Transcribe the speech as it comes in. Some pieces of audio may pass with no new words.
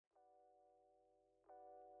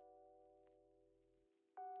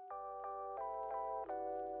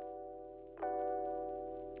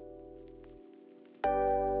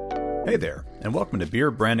Hey there, and welcome to Beer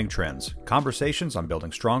Branding Trends, conversations on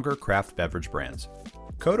building stronger craft beverage brands.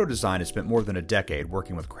 Kodo Design has spent more than a decade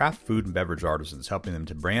working with craft food and beverage artisans, helping them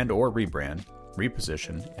to brand or rebrand,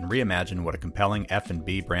 reposition, and reimagine what a compelling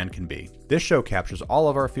F&B brand can be. This show captures all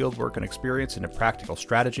of our fieldwork and experience into practical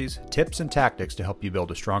strategies, tips, and tactics to help you build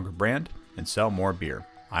a stronger brand and sell more beer.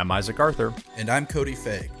 I'm Isaac Arthur. And I'm Cody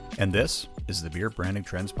Fagg. And this is the Beer Branding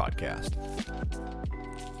Trends Podcast.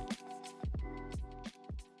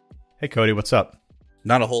 Hey, Cody, what's up?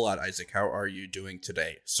 Not a whole lot, Isaac. How are you doing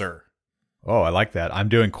today, sir? Oh, I like that. I'm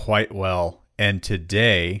doing quite well. And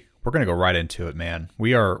today, we're going to go right into it, man.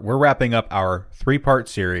 We're wrapping up our 3-part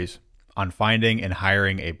series on finding and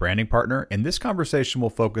hiring a branding partner. And this conversation will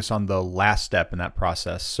focus on the last step in that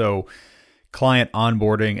process. So, client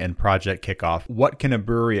onboarding and project kickoff. What can a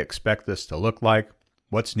brewery expect this to look like?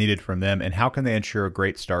 What's needed from them, and how can they ensure a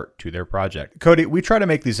great start to their project? Cody, we try to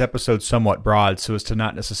make these episodes somewhat broad so as to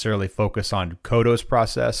not necessarily focus on Kodo's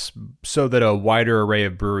process so that a wider array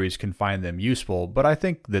of breweries can find them useful, but I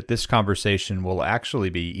think that this conversation will actually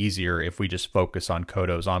be easier if we just focus on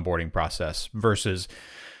Kodo's onboarding process versus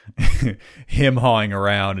him hawing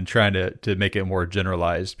around and trying to make it more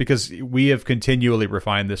generalized, because we have continually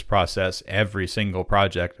refined this process every single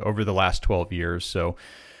project over the last 12 years. So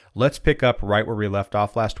let's pick up right where we left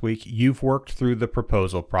off last week. You've worked through the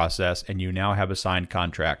proposal process and you now have a signed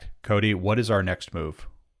contract. Cody, what is our next move?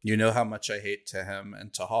 You know how much I hate to hem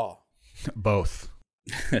and to haw. Both.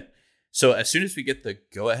 So as soon as we get the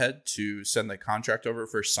go-ahead to send the contract over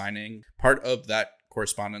for signing, part of that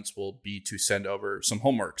correspondence will be to send over some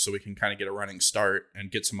homework so we can kind of get a running start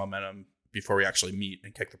and get some momentum before we actually meet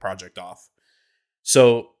and kick the project off.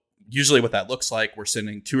 So usually what that looks like, we're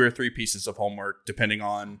sending 2 or 3 pieces of homework, depending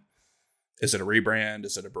on, is it a rebrand?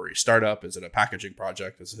 Is it a brewery startup? Is it a packaging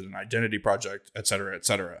project? Is it an identity project? Et cetera, et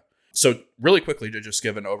cetera. So really quickly, to just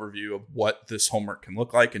give an overview of what this homework can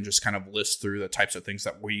look like and just kind of list through the types of things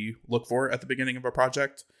that we look for at the beginning of a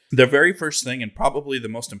project. The very first thing, and probably the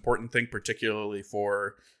most important thing, particularly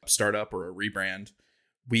for a startup or a rebrand,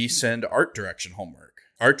 we send art direction homework.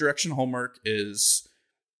 Art direction homework is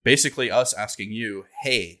basically us asking you,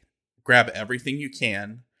 hey, grab everything you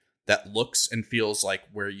can that looks and feels like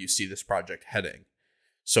where you see this project heading.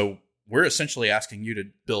 So we're essentially asking you to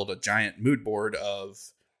build a giant mood board of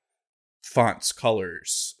fonts,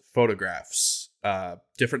 colors, photographs,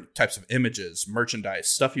 different types of images, merchandise,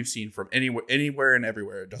 stuff you've seen from anywhere and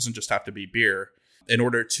everywhere. It doesn't just have to be beer, in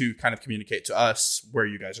order to kind of communicate to us where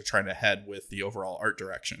you guys are trying to head with the overall art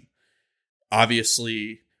direction.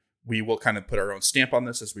 Obviously, we will kind of put our own stamp on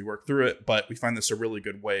this as we work through it, but we find this a really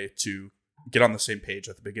good way to get on the same page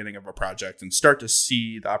at the beginning of a project and start to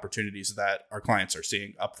see the opportunities that our clients are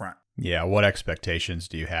seeing up front. Yeah, what expectations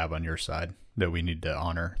do you have on your side that we need to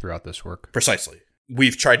honor throughout this work? Precisely.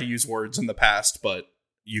 We've tried to use words in the past, but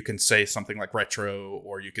you can say something like retro,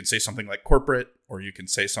 or you can say something like corporate, or you can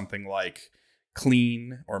say something like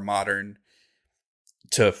clean or modern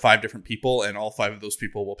to 5 different people, and all 5 of those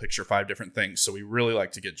people will picture 5 different things. So we really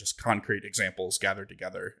like to get just concrete examples gathered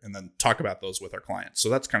together and then talk about those with our clients. So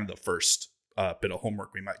that's kind of the first bit of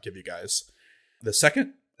homework we might give you guys. The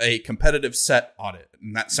second, a competitive set audit.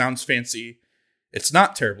 And that sounds fancy. It's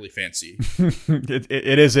not terribly fancy.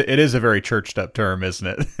 It is a very churched up term, isn't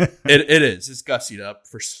it? It is. It's gussied up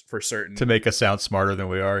for certain. To make us sound smarter than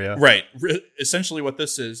we are, yeah. Right. Essentially what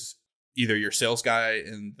this is, either your sales guy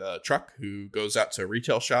in the truck who goes out to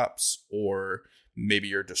retail shops, or maybe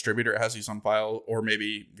your distributor has these on file, or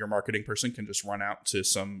maybe your marketing person can just run out to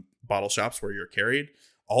some bottle shops where you're carried.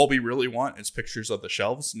 All we really want is pictures of the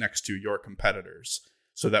shelves next to your competitors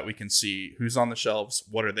so that we can see who's on the shelves,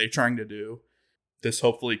 what are they trying to do. This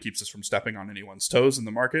hopefully keeps us from stepping on anyone's toes in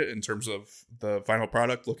the market in terms of the final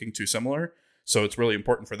product looking too similar. So it's really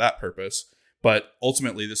important for that purpose. But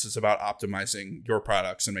ultimately, this is about optimizing your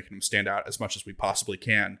products and making them stand out as much as we possibly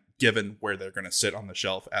can, given where they're going to sit on the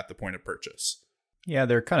shelf at the point of purchase. Yeah,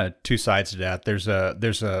 there are kind of 2 sides to that. There's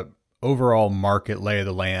a overall market lay of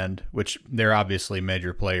the land, which they're obviously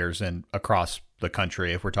major players in across the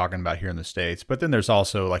country if we're talking about here in the States. But then there's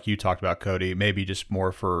also, like you talked about, Cody, maybe just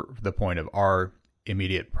more for the point of our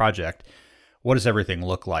immediate project. What does everything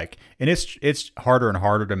look like? And it's harder and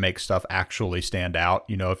harder to make stuff actually stand out,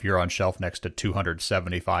 if you're on shelf next to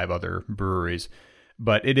 275 other breweries.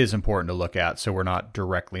 But it is important to look at so we're not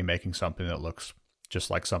directly making something that looks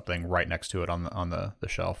just like something right next to it on the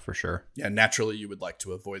shelf, for sure. Yeah, naturally you would like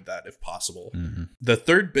to avoid that if possible. Mm-hmm. The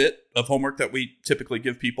third bit of homework that we typically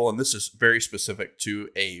give people, and this is very specific to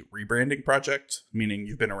a rebranding project, meaning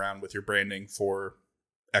you've been around with your branding for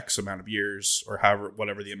X amount of years or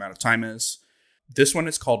whatever the amount of time is. This one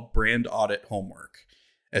is called brand audit homework.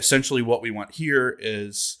 Essentially what we want here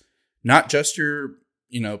is not just your,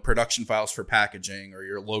 production files for packaging or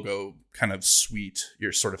your logo kind of suite,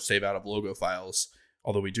 your sort of save out of logo files,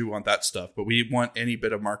 although we do want that stuff, but we want any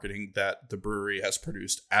bit of marketing that the brewery has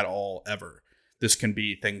produced at all ever. This can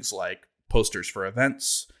be things like posters for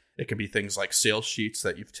events. It can be things like sales sheets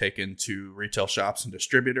that you've taken to retail shops and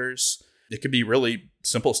distributors. It could be really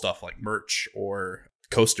simple stuff like merch or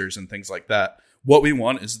coasters and things like that. What we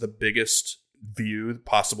want is the biggest view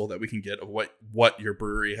possible that we can get of what your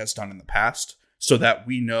brewery has done in the past, so that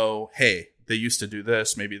we know, hey, they used to do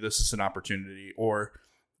this. Maybe this is an opportunity, or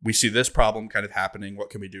we see this problem kind of happening. What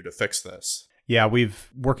can we do to fix this? Yeah, we've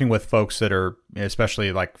working with folks that are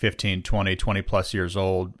especially like 15, 20 plus years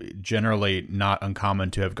old, generally not uncommon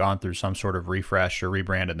to have gone through some sort of refresh or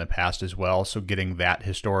rebrand in the past as well. So getting that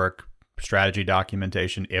historic strategy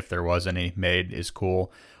documentation, if there was any made, is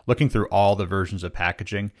cool. Looking through all the versions of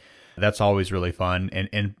packaging, that's always really fun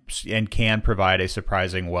and can provide a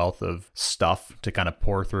surprising wealth of stuff to kind of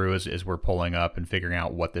pour through as we're pulling up and figuring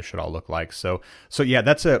out what this should all look like. So yeah,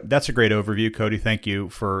 that's a great overview, Cody. Thank you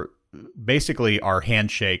for basically our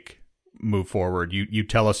handshake move forward. You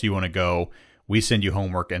tell us you want to go, we send you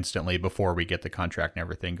homework instantly before we get the contract and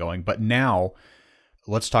everything going. But now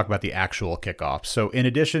let's talk about the actual kickoff. So in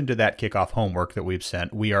addition to that kickoff homework that we've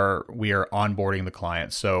sent, we are onboarding the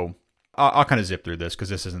client. So I'll kind of zip through this because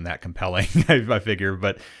this isn't that compelling, I figure.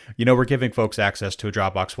 But, we're giving folks access to a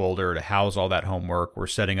Dropbox folder to house all that homework. We're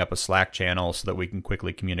setting up a Slack channel so that we can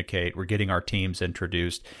quickly communicate. We're getting our teams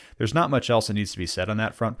introduced. There's not much else that needs to be said on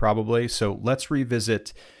that front, probably. So let's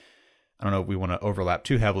revisit. I don't know if we want to overlap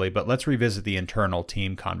too heavily, but let's revisit the internal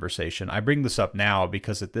team conversation. I bring this up now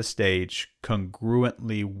because at this stage,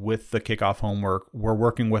 congruently with the kickoff homework, we're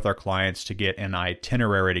working with our clients to get an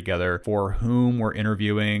itinerary together for whom we're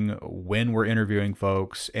interviewing, when we're interviewing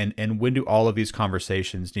folks, and when do all of these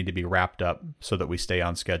conversations need to be wrapped up so that we stay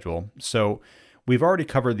on schedule. So we've already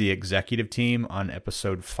covered the executive team on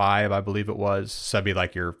episode 5, I believe it was. So that'd be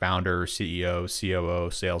like your founder, CEO,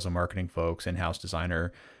 COO, sales and marketing folks, in-house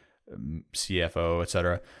designer, CFO,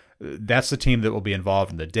 etc. That's the team that will be involved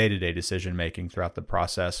in the day-to-day decision making throughout the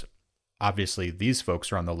process. Obviously, these folks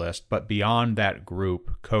are on the list, but beyond that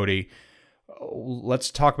group, Cody, let's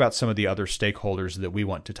talk about some of the other stakeholders that we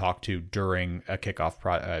want to talk to during a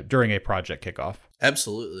kickoff, during a project kickoff.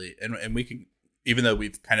 Absolutely, and we can, even though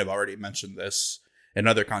we've kind of already mentioned this in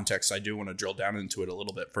other contexts, I do want to drill down into it a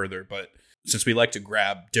little bit further. But since we like to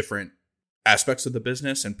grab different aspects of the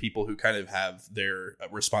business and people who kind of have their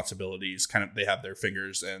responsibilities, they have their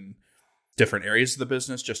fingers in different areas of the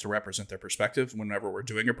business just to represent their perspective whenever we're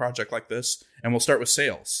doing a project like this. And we'll start with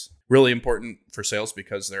sales. Really important for sales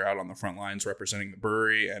because they're out on the front lines representing the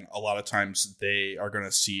brewery. And a lot of times they are going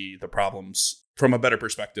to see the problems from a better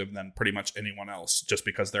perspective than pretty much anyone else, just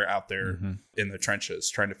because they're out there in the trenches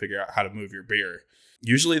trying to figure out how to move your beer.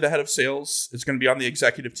 Usually the head of sales is going to be on the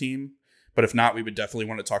executive team. But if not, we would definitely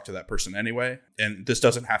want to talk to that person anyway. And this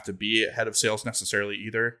doesn't have to be a head of sales necessarily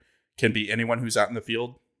either. Can be anyone who's out in the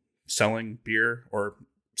field selling beer or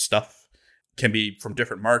stuff. Can be from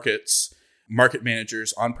different markets, market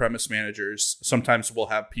managers, on-premise managers. Sometimes we'll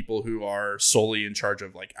have people who are solely in charge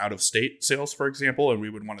of like out-of-state sales, for example, and we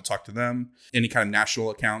would want to talk to them. Any kind of national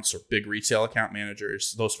accounts or big retail account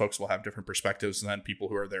managers, those folks will have different perspectives than people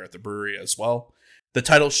who are there at the brewery as well. The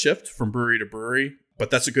titles shift from brewery to brewery, but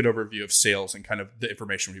that's a good overview of sales and kind of the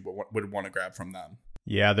information we would want to grab from them.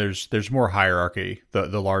 Yeah, there's more hierarchy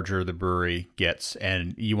the larger the brewery gets,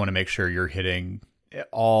 and you want to make sure you're hitting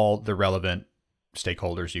all the relevant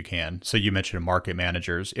stakeholders you can. So you mentioned market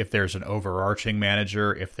managers. If there's an overarching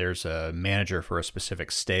manager, if there's a manager for a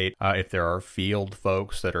specific state, if there are field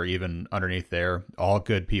folks that are even underneath there, all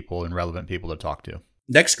good people and relevant people to talk to.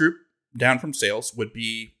 Next group down from sales would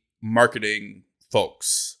be marketing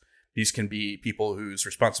folks. These can be people whose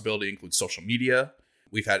responsibility includes social media.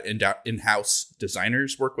 We've had in-house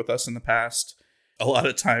designers work with us in the past. A lot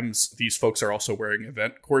of times, these folks are also wearing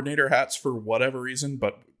event coordinator hats for whatever reason,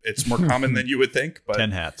 but it's more common than you would think. But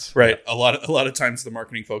 10 hats. Right. Yeah. A lot of times, the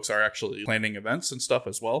marketing folks are actually planning events and stuff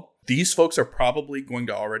as well. These folks are probably going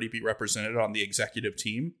to already be represented on the executive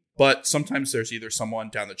team, but sometimes there's either someone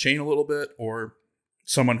down the chain a little bit or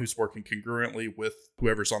someone who's working congruently with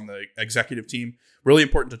whoever's on the executive team. Really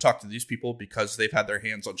important to talk to these people because they've had their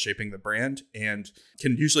hands on shaping the brand and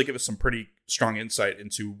can usually give us some pretty strong insight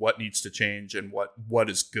into what needs to change and what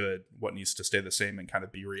is good, what needs to stay the same and kind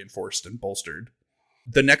of be reinforced and bolstered.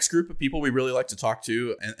 The next group of people we really like to talk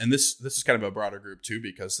to, and this is kind of a broader group too,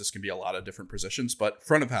 because this can be a lot of different positions, but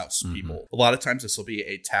front of house people. A lot of times this will be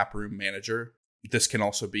a tap room manager. This can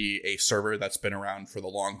also be a server that's been around for the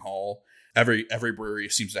long haul. every brewery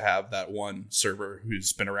seems to have that one server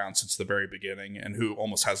who's been around since the very beginning and who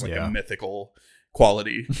almost has like a mythical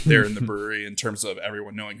quality there in the brewery in terms of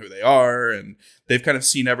everyone knowing who they are, and they've kind of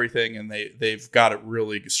seen everything, and they've got a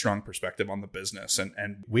really strong perspective on the business.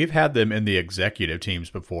 And we've had them in the executive teams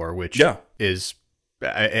before, which is,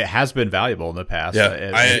 it has been valuable in the past.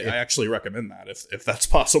 Yeah, I actually recommend that if that's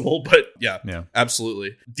possible. But yeah,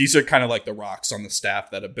 absolutely. These are kind of like the rocks on the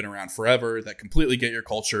staff that have been around forever, that completely get your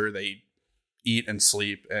culture. They eat and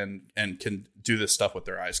sleep and can do this stuff with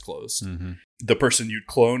their eyes closed. Mm-hmm. The person you'd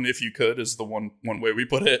clone if you could is the one way we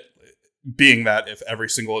put it, being that if every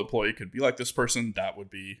single employee could be like this person, that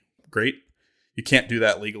would be great. You can't do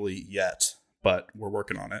that legally yet, but we're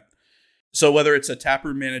working on it. So whether it's a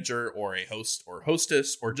taproom manager or a host or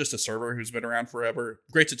hostess or just a server who's been around forever,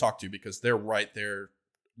 great to talk to because they're right there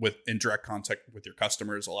in direct contact with your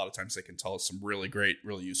customers. A lot of times they can tell us some really great,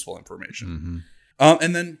 really useful information. Mm-hmm.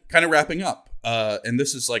 And then kind of wrapping up, and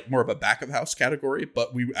this is like more of a back of house category,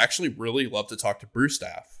 but we actually really love to talk to brew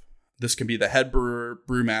staff. This can be the head brewer,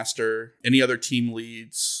 brewmaster, any other team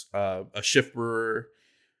leads, a shift brewer.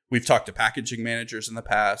 We've talked to packaging managers in the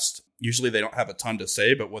past. Usually they don't have a ton to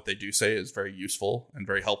say, but what they do say is very useful and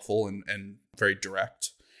very helpful and very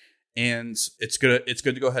direct. And it's good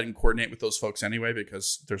to go ahead and coordinate with those folks anyway,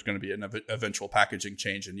 because there's going to be an eventual packaging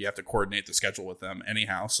change and you have to coordinate the schedule with them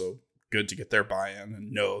anyhow. So good to get their buy-in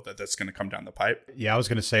and know that that's going to come down the pipe. Yeah, I was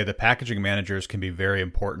going to say the packaging managers can be very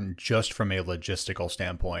important just from a logistical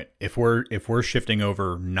standpoint. If we're shifting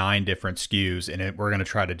over 9 different SKUs and we're going to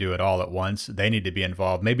try to do it all at once, they need to be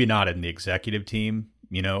involved. Maybe not in the executive team,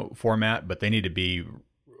 format, but they need to be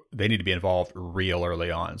involved real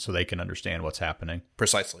early on so they can understand what's happening.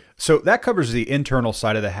 Precisely. So that covers the internal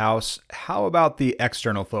side of the house. How about the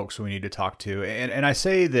external folks we need to talk to? And I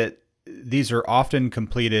say that these are often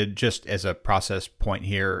completed just as a process point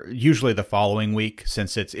here, usually the following week,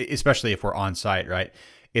 since it's, especially if we're on site, right?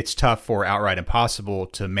 It's tough or outright impossible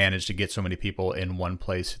to manage to get so many people in one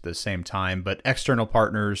place at the same time. But external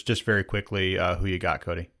partners, just very quickly, who you got,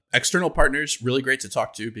 Cody? External partners, really great to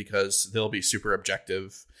talk to because they'll be super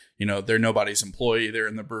objective. They're nobody's employee. They're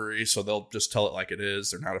in the brewery, so they'll just tell it like it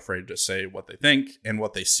is. They're not afraid to say what they think and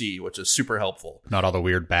what they see, which is super helpful. Not all the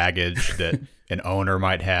weird baggage that an owner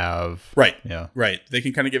might have. Right. Yeah. Right. They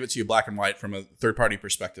can kind of give it to you black and white from a third-party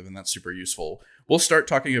perspective, and that's super useful. We'll start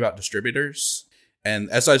talking about distributors.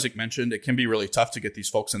 And as Isaac mentioned, it can be really tough to get these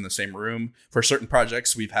folks in the same room. For certain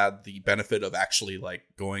projects, we've had the benefit of actually like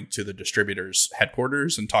going to the distributor's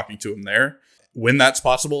headquarters and talking to them there. When that's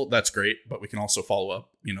possible, that's great. But we can also follow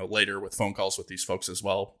up, later with phone calls with these folks as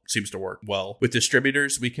well. Seems to work well. With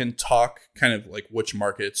distributors, we can talk kind of like which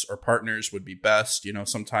markets or partners would be best.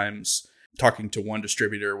 Sometimes talking to one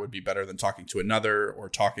distributor would be better than talking to another, or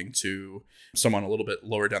talking to someone a little bit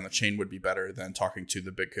lower down the chain would be better than talking to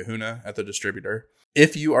the big kahuna at the distributor.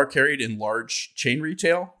 If you are carried in large chain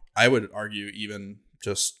retail, I would argue even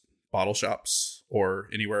just bottle shops or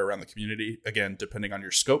anywhere around the community, again, depending on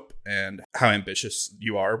your scope and how ambitious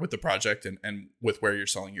you are with the project and with where you're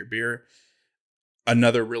selling your beer.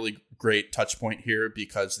 Another really great touch point here,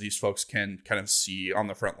 because these folks can kind of see on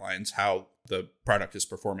the front lines how the product is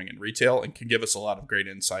performing in retail and can give us a lot of great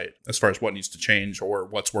insight as far as what needs to change or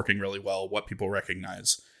what's working really well, what people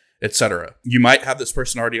recognize, etc. You might have this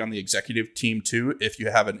person already on the executive team too, if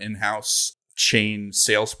you have an in-house chain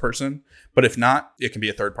salesperson. But if not, it can be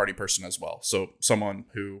a third-party person as well. So someone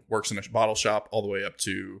who works in a bottle shop all the way up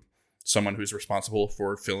to someone who's responsible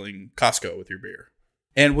for filling Costco with your beer.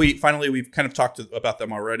 And we've kind of talked about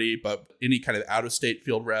them already, but any kind of out-of-state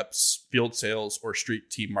field reps, field sales, or street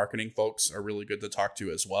team marketing folks are really good to talk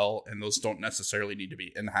to as well. And those don't necessarily need to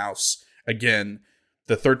be in-house. Again,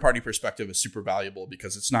 the third-party perspective is super valuable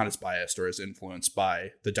because it's not as biased or as influenced by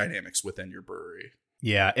the dynamics within your brewery.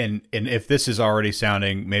 Yeah, and if this is already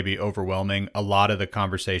sounding maybe overwhelming, a lot of the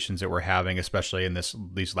conversations that we're having, especially in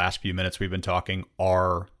these last few minutes we've been talking,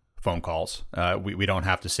 are phone calls. We don't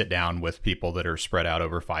have to sit down with people that are spread out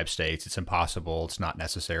over 5 states. It's impossible. It's not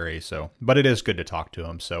necessary. But it is good to talk to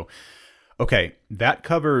them. So, okay, that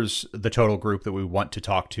covers the total group that we want to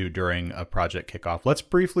talk to during a project kickoff. Let's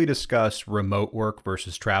briefly discuss remote work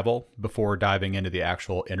versus travel before diving into the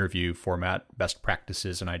actual interview format, best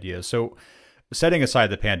practices and ideas. So, setting aside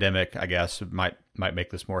the pandemic, I guess, might make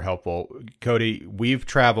this more helpful. Cody, we've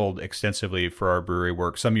traveled extensively for our brewery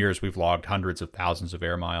work. Some years we've logged hundreds of thousands of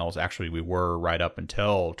air miles. Actually, we were right up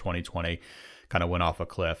until 2020, kind of went off a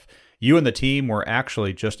cliff. You and the team were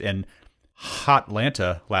actually just in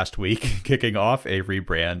Hotlanta last week, kicking off a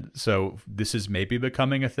rebrand. So this is maybe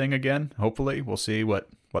becoming a thing again. Hopefully, we'll see what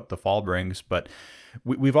what the fall brings. But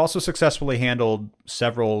we've also successfully handled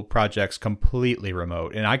several projects completely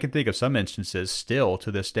remote. And I can think of some instances still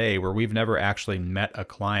to this day where we've never actually met a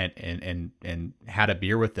client and had a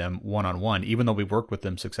beer with them one-on-one, even though we've worked with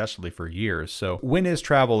them successfully for years. So when is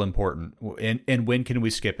travel important? And when can we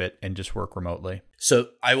skip it and just work remotely? So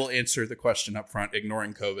I will answer the question up front,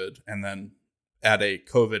 ignoring COVID, and then add a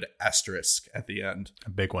COVID asterisk at the end. A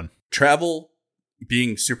big one. Travel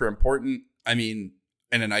being super important. I mean,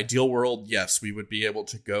 in an ideal world, yes, we would be able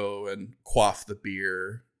to go and quaff the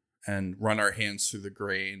beer and run our hands through the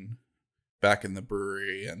grain back in the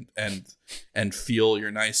brewery and feel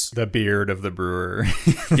your nice... The beard of the brewer.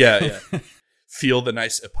 yeah. Feel the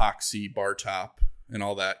nice epoxy bar top and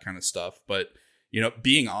all that kind of stuff. But,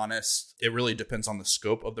 being honest, it really depends on the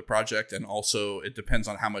scope of the project. And also it depends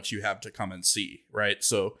on how much you have to come and see, right?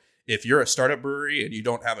 So if you're a startup brewery and you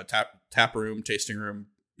don't have a tap room, tasting room,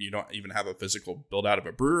 you don't even have a physical build out of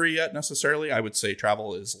a brewery yet necessarily, I would say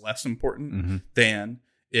travel is less important than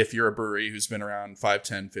if you're a brewery who's been around 5,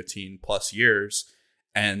 10, 15 plus years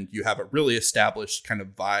and you have a really established kind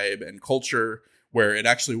of vibe and culture where it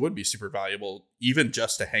actually would be super valuable even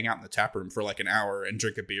just to hang out in the tap room for like an hour and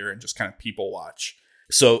drink a beer and just kind of people watch.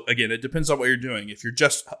 So again, it depends on what you're doing. If you're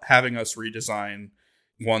just having us redesign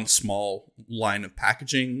one small line of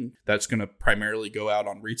packaging that's going to primarily go out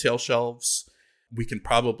on retail shelves, we can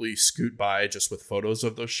probably scoot by just with photos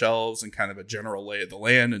of those shelves and kind of a general lay of the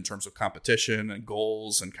land in terms of competition and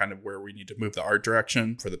goals and kind of where we need to move the art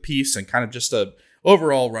direction for the piece and kind of just a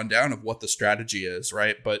overall rundown of what the strategy is,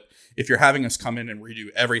 right? But if you're having us come in and redo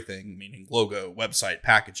everything, meaning logo, website,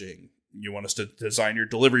 packaging, you want us to design your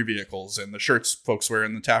delivery vehicles and the shirts folks wear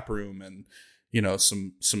in the tap room and,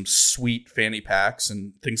 some sweet fanny packs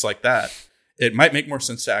and things like that, it might make more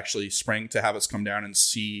sense to actually spring to have us come down and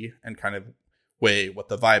see and kind of weigh what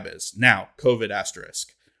the vibe is. Now, COVID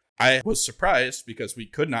asterisk. I was surprised because we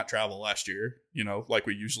could not travel last year, like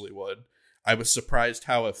we usually would. I was surprised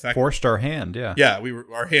how effective... Forced our hand, yeah. Yeah,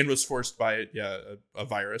 our hand was forced by a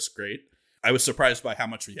virus, great. I was surprised by how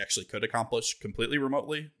much we actually could accomplish completely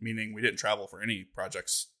remotely, meaning we didn't travel for any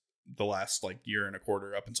projects the last year and a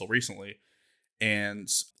quarter up until recently. And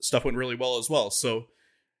stuff went really well as well. So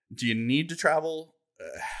do you need to travel?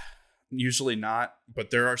 Usually not, but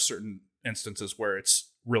there are certain instances where it's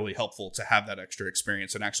really helpful to have that extra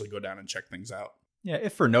experience and actually go down and check things out. Yeah,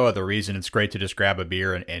 if for no other reason, it's great to just grab a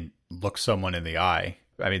beer and look someone in the eye.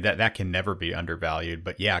 I mean, that can never be undervalued.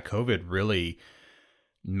 But yeah, COVID really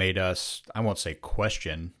made us, I won't say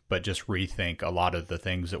question, but just rethink a lot of the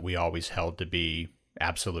things that we always held to be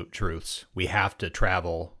absolute truths. We have to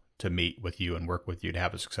travel to meet with you and work with you to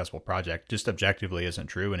have a successful project. Just objectively isn't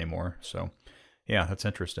true anymore. So yeah, that's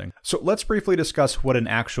interesting. So let's briefly discuss what an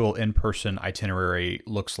actual in-person itinerary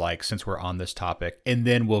looks like since we're on this topic, and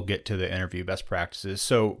then we'll get to the interview best practices.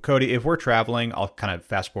 So Cody, if we're traveling, I'll kind of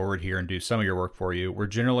fast forward here and do some of your work for you. We're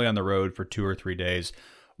generally on the road for 2 or 3 days.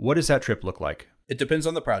 What does that trip look like? It depends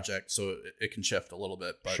on the project, so it can shift a little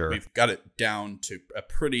bit, but Sure. We've got it down to a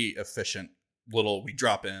pretty efficient we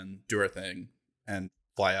drop in, do our thing, and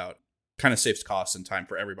fly out. Kind of saves costs and time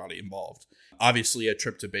for everybody involved. Obviously, a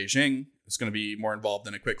trip to Beijing is going to be more involved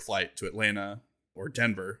than a quick flight to Atlanta or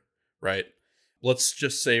Denver, right? Let's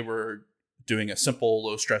just say we're doing a simple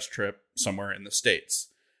low-stress trip somewhere in the States.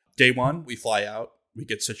 Day one, we fly out. We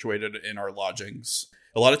get situated in our lodgings.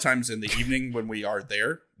 A lot of times in the evening when we are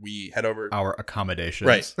there, we head over... Our accommodations.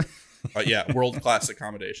 Right. Yeah, world-class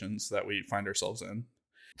accommodations that we find ourselves in.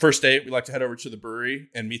 First day, we like to head over to the brewery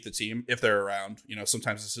and meet the team if they're around.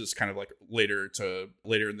 Sometimes this is kind of later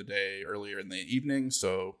in the day, earlier in the evening.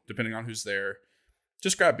 So depending on who's there,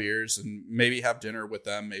 just grab beers and maybe have dinner with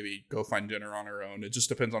them. Maybe go find dinner on our own. It just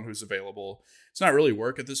depends on who's available. It's not really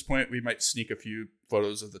work at this point. We might sneak a few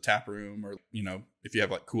photos of the tap room or, if you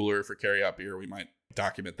have cooler for carry out beer, we might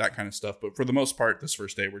document that kind of stuff. But for the most part, this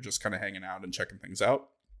first day, we're just kind of hanging out and checking things out.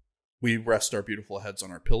 We rest our beautiful heads on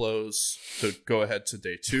our pillows to go ahead to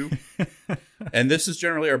day 2. And this is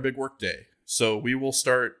generally our big work day. So we will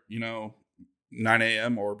start, 9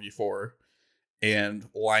 a.m. or before and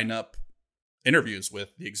line up interviews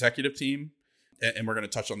with the executive team. And we're going to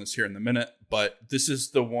touch on this here in a minute. But this is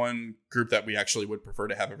the one group that we actually would prefer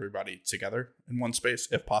to have everybody together in one space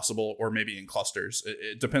if possible, or maybe in clusters.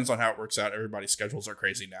 It depends on how it works out. Everybody's schedules are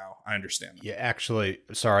crazy now. I understand that. Yeah, actually,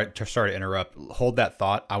 sorry to interrupt. Hold that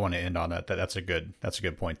thought. I want to end on that. That's a good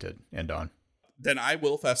point to end on. Then I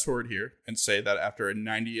will fast forward here and say that after a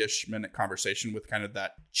 90-ish minute conversation with kind of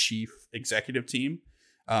that chief executive team,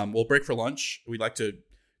 we'll break for lunch. We'd like to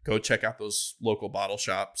go check out those local bottle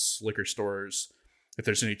shops, liquor stores. If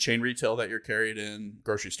there's any chain retail that you're carried in,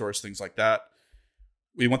 grocery stores, things like that.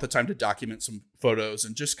 We want the time to document some photos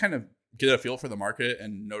and just kind of get a feel for the market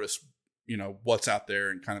and notice, what's out there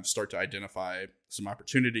and kind of start to identify some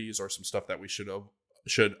opportunities or some stuff that we should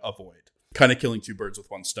avoid. Kind of killing two birds with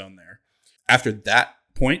one stone there. After that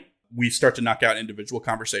point, we start to knock out individual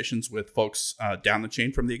conversations with folks down the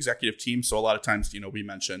chain from the executive team. So a lot of times, we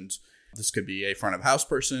mentioned this could be a front of house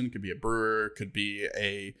person, could be a brewer, could be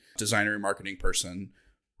a designer and marketing person,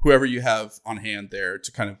 whoever you have on hand there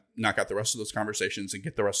to kind of knock out the rest of those conversations and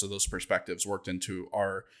get the rest of those perspectives worked into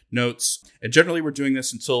our notes. And generally, we're doing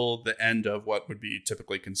this until the end of what would be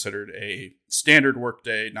typically considered a standard work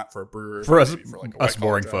day, not for a brewer. For us, for like us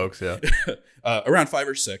boring folks, yeah. Around 5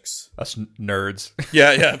 or 6. Us nerds.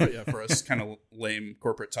 Yeah, for us kind of lame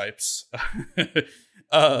corporate types.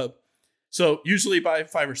 So usually by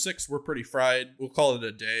 5 or 6, we're pretty fried. We'll call it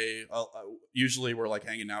a day. Usually we're like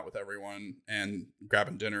hanging out with everyone and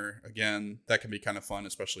grabbing dinner. Again, that can be kind of fun,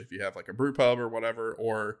 especially if you have like a brew pub or whatever.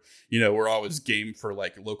 Or, we're always game for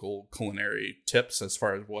like local culinary tips as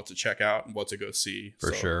far as what to check out and what to go see.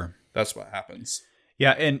 For sure. That's what happens.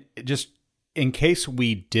 Yeah, and just in case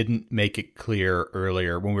we didn't make it clear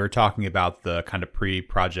earlier when we were talking about the kind of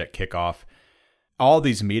pre-project kickoff, all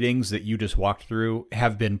these meetings that you just walked through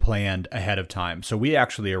have been planned ahead of time. So we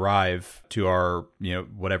actually arrive to our,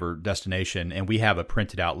 whatever destination, and we have a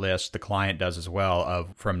printed out list. The client does as well,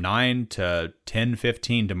 of from 9 to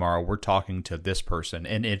 10:15 tomorrow, we're talking to this person.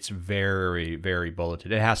 And it's very, very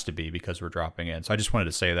bulleted. It has to be because we're dropping in. So I just wanted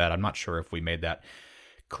to say that. I'm not sure if we made that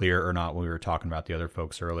clear or not when we were talking about the other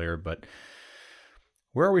folks earlier, but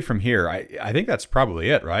where are we from here? I think that's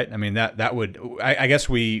probably it, right? I mean, that would, I guess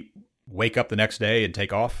we wake up the next day and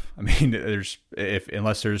take off. I mean,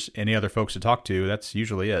 unless there's any other folks to talk to, that's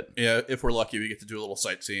usually it. Yeah, if we're lucky, we get to do a little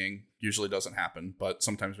sightseeing. Usually doesn't happen, but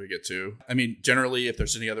sometimes we get to. I mean, generally, if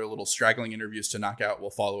there's any other little straggling interviews to knock out, we'll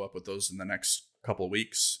follow up with those in the next couple of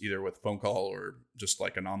weeks, either with phone call or just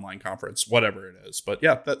like an online conference, whatever it is. But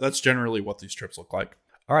yeah, that's generally what these trips look like.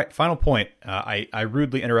 All right, final point. I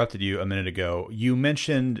rudely interrupted you a minute ago. You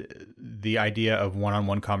mentioned the idea of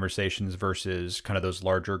one-on-one conversations versus kind of those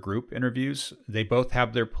larger group interviews. They both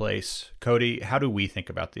have their place. Cody, how do we think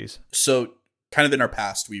about these? So kind of in our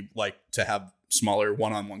past, we like to have smaller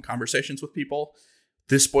one-on-one conversations with people.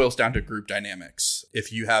 This boils down to group dynamics.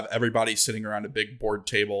 If you have everybody sitting around a big board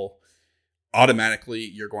table, automatically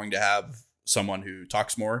you're going to have someone who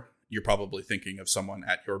talks more. You're probably thinking of someone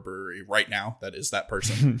at your brewery right now that is that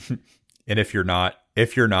person. And if you're not,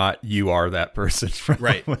 you are that person.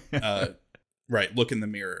 Right. Right. Look in the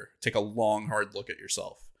mirror. Take a long, hard look at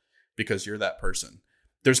yourself because you're that person.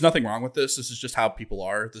 There's nothing wrong with this. This is just how people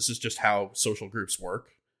are. This is just how social groups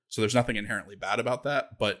work. So there's nothing inherently bad about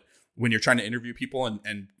that. But when you're trying to interview people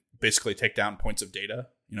and basically take down points of data,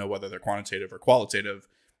 whether they're quantitative or qualitative,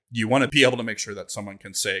 you want to be able to make sure that someone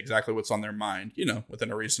can say exactly what's on their mind,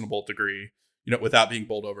 within a reasonable degree, without being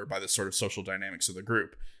bowled over by the sort of social dynamics of the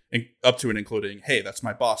group, and up to and including, hey, that's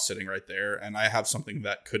my boss sitting right there, and I have something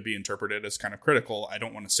that could be interpreted as kind of critical. I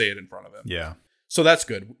don't want to say it in front of him. Yeah. So that's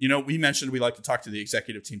good. We mentioned we like to talk to the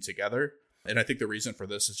executive team together, and I think the reason for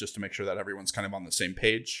this is just to make sure that everyone's kind of on the same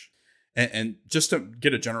page, and just to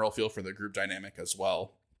get a general feel for the group dynamic as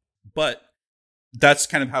well. But that's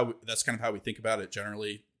kind of how we think about it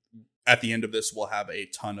generally. At the end of this, we'll have a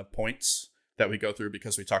ton of points that we go through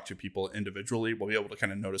because we talk to people individually. We'll be able to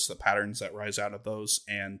kind of notice the patterns that rise out of those.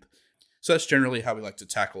 And so that's generally how we like to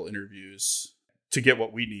tackle interviews to get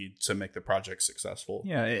what we need to make the project successful.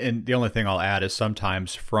 Yeah. And the only thing I'll add is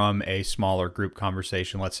sometimes from a smaller group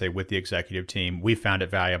conversation, let's say with the executive team, we found it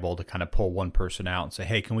valuable to kind of pull one person out and say,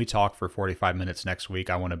 hey, can we talk for 45 minutes next week?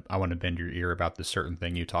 I want to bend your ear about this certain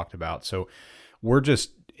thing you talked about. So we're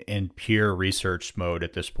just in pure research mode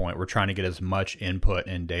at this point. We're trying to get as much input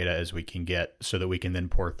and data as we can get so that we can then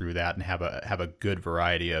pour through that and have a good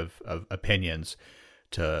variety of opinions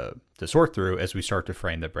to sort through as we start to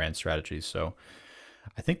frame the brand strategies. So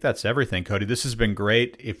I think that's everything, Cody. This has been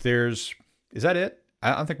great. Is that it?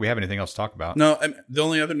 I don't think we have anything else to talk about. No, the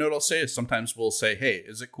only other note I'll say is sometimes we'll say, hey,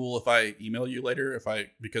 is it cool if I email you later?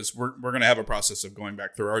 Because we're going to have a process of going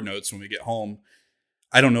back through our notes when we get home.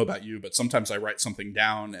 I don't know about you, but sometimes I write something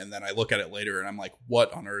down and then I look at it later and I'm like,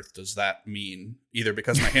 what on earth does that mean? Either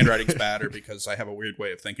because my handwriting's bad or because I have a weird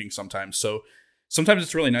way of thinking sometimes. So sometimes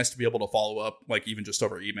it's really nice to be able to follow up, like even just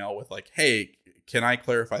over email with like, hey, can I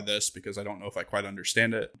clarify this? Because I don't know if I quite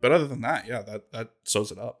understand it. But other than that, yeah, that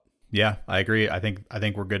sews it up. Yeah, I agree. I think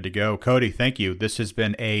we're good to go. Cody, thank you. This has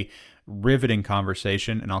been a riveting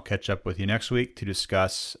conversation, and I'll catch up with you next week to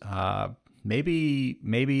discuss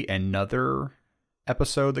maybe another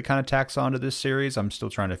episode that kind of tacks onto this series. I'm still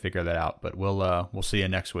trying to figure that out, but we'll see you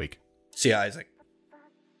next week. See you, Isaac.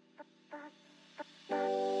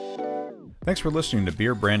 Thanks for listening to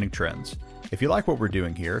Beer Branding Trends. If you like what we're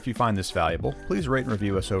doing here, if you find this valuable, please rate and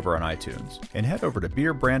review us over on iTunes. And head over to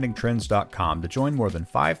beerbrandingtrends.com to join more than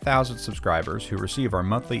 5,000 subscribers who receive our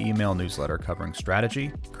monthly email newsletter covering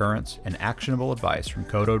strategy, currents, and actionable advice from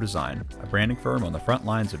Kodo Design, a branding firm on the front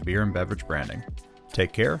lines of beer and beverage branding.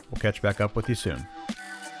 Take care. We'll catch back up with you soon.